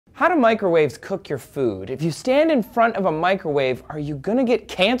How do microwaves cook your food? If you stand in front of a microwave, are you gonna get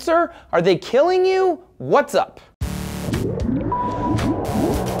cancer? Are they killing you? What's up?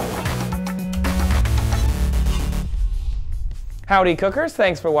 Howdy cookers,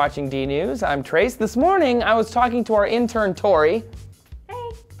 thanks for watching D-News. I'm Trace. This morning I was talking to our intern Tori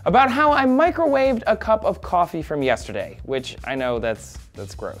about how I microwaved a cup of coffee from yesterday, which I know that's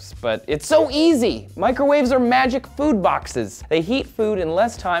gross, but it's so easy. Microwaves are magic food boxes. They heat food in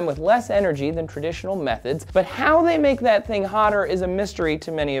less time with less energy than traditional methods, but how they make that thing hotter is a mystery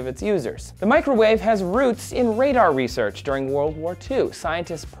to many of its users. The microwave has roots in radar research during World War II.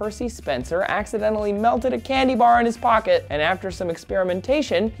 Scientist Percy Spenser accidentally melted a candy bar in his pocket, and after some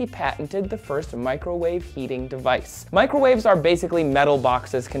experimentation, he patented the first microwave heating device. Microwaves are basically metal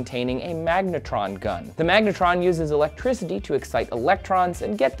boxes containing a magnetron gun. The magnetron uses electricity to excite electrons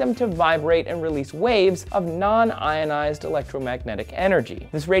and get them to vibrate and release waves of non-ionized electromagnetic energy.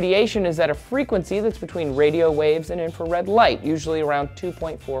 This radiation is at a frequency that's between radio waves and infrared light, usually around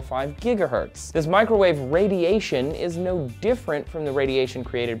 2.45 gigahertz. This microwave radiation is no different from the radiation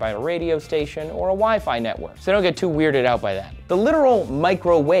created by a radio station or a Wi-Fi network, so don't get too weirded out by that. The literal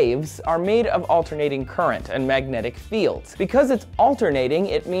microwaves are made of alternating current and magnetic fields. Because it's alternating,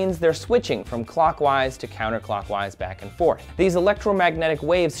 it means they're switching from clockwise to counterclockwise back and forth. These electromagnetic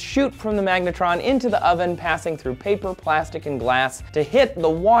waves shoot from the magnetron into the oven, passing through paper, plastic, and glass to hit the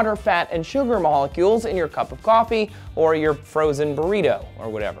water, fat, and sugar molecules in your cup of coffee or your frozen burrito or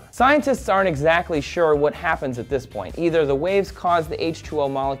whatever. Scientists aren't exactly sure what happens at this point. Either the waves cause the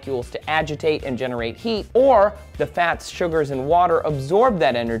H2O molecules to agitate and generate heat, or the fats, sugars, and water absorb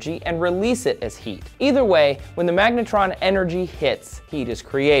that energy and release it as heat. Either way, when the magnetron energy hits, heat is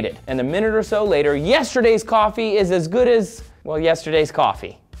created. And a minute or so later, yesterday's coffee is as good as, well, yesterday's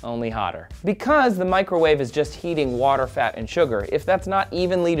coffee, only hotter. Because the microwave is just heating water, fat, and sugar, if that's not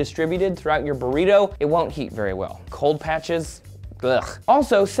evenly distributed throughout your burrito, it won't heat very well. Cold patches, ugh.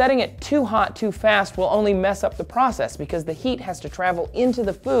 Also, setting it too hot too fast will only mess up the process because the heat has to travel into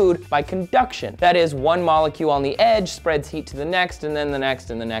the food by conduction. That is, one molecule on the edge spreads heat to the next, and then the next,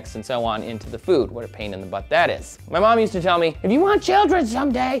 and the next, and so on into the food. What a pain in the butt that is. My mom used to tell me, if you want children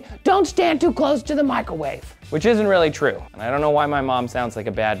someday, don't stand too close to the microwave. Which isn't really true. And I don't know why my mom sounds like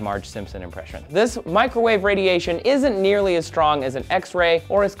a bad Marge Simpson impression. This microwave radiation isn't nearly as strong as an X-ray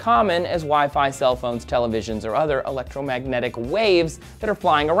or as common as Wi-Fi, cell phones, televisions, or other electromagnetic waves that are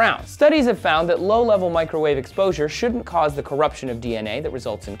flying around. Studies have found that low-level microwave exposure shouldn't cause the corruption of DNA that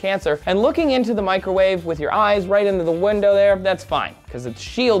results in cancer, and looking into the microwave with your eyes right into the window there, that's fine, because it's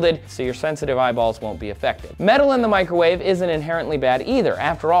shielded so your sensitive eyeballs won't be affected. Metal in the microwave isn't inherently bad either.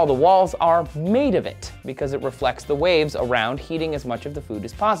 After all, the walls are made of it because it reflects the waves around, heating as much of the food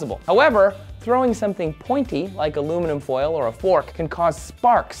as possible. However, throwing something pointy like aluminum foil or a fork can cause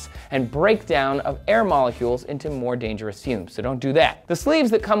sparks and breakdown of air molecules into more dangerous fumes, so don't do that. The sleeves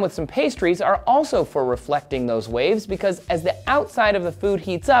that come with some pastries are also for reflecting those waves because as the outside of the food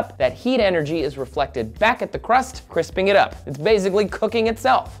heats up, that heat energy is reflected back at the crust, crisping it up. It's basically cooking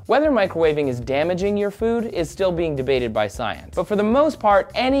itself. Whether microwaving is damaging your food is still being debated by science, but for the most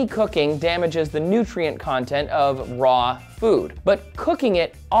part, any cooking damages the nutrient content of raw food. But cooking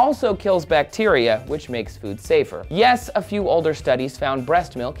it also kills bacteria, which makes food safer. Yes, a few older studies found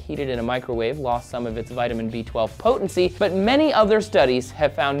breast milk heated in a microwave lost some of its vitamin B12 potency, but many other studies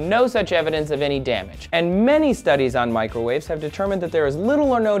have found no such evidence of any damage. And many studies on microwaves have determined that there is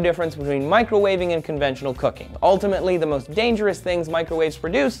little or no difference between microwaving and conventional cooking. Ultimately, the most dangerous things microwaves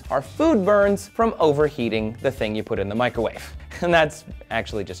produce are food burns from overheating the thing you put in the microwave. And that's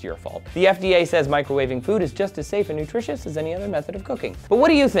actually just your fault. The FDA says microwaving food is just as safe and nutritious as any other method of cooking. But what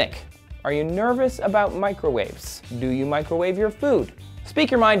do you think? Are you nervous about microwaves? Do you microwave your food? Speak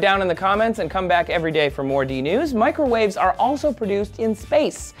your mind down in the comments and come back every day for more D-News. Microwaves are also produced in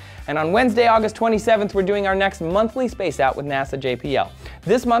space. And on Wednesday, August 27th, we're doing our next monthly Space Out with NASA JPL.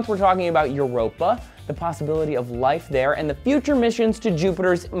 This month, we're talking about Europa, the possibility of life there, and the future missions to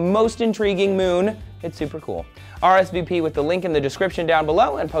Jupiter's most intriguing moon. It's super cool. RSVP with the link in the description down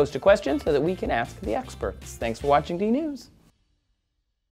below and post a question so that we can ask the experts. Thanks for watching D-News.